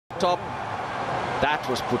top. That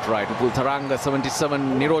was put right. Upul Tharanga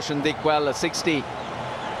 77, Niroshan Dikwal 60.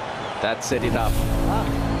 That set it up.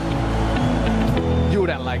 You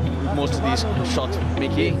would have liked most of these shots,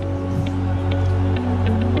 Mickey.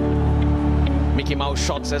 Mickey Mouse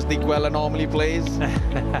shots as Dikwella normally plays.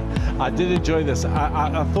 I did enjoy this.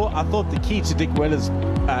 I thought the key to Dikwella's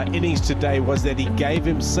innings today was that he gave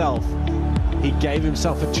himself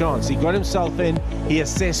a chance. He got himself in, he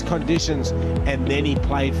assessed conditions, and then he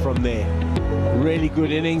played from there. Really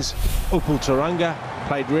good innings. Upul Tharanga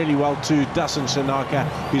played really well too. Dasan Shanaka,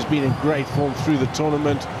 who's been in great form through the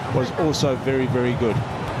tournament, was also very, very good.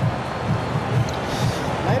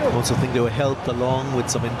 I also think they were helped along with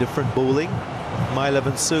some indifferent bowling. My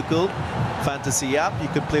 11 Circle, Fantasy app, you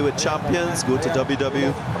can play with champions, go to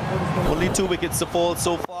WW. Only 2 wickets to fall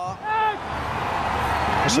so far.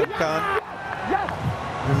 Hassan Khan.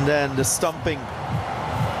 And then the stumping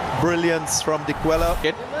brilliance from Dikwella.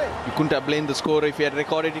 You couldn't have blamed the scorer if he had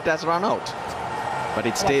recorded it as run out. But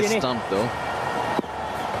it stays stumped though. 9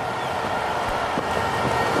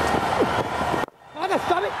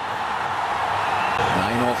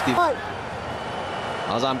 off the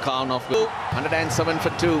Azam Khan off goal. 107 for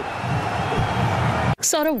 2.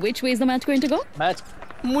 Sort which way is the match going to go?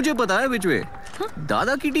 मुझे पता है which way.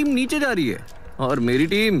 दादा की team नीचे जा रही है और मेरी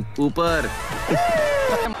टीम ऊपर.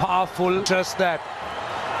 Powerful, just that.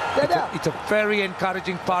 It's a very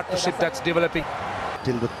encouraging partnership that's developing.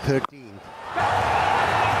 Till the 13th.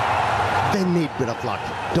 They need a bit of luck,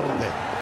 don't they?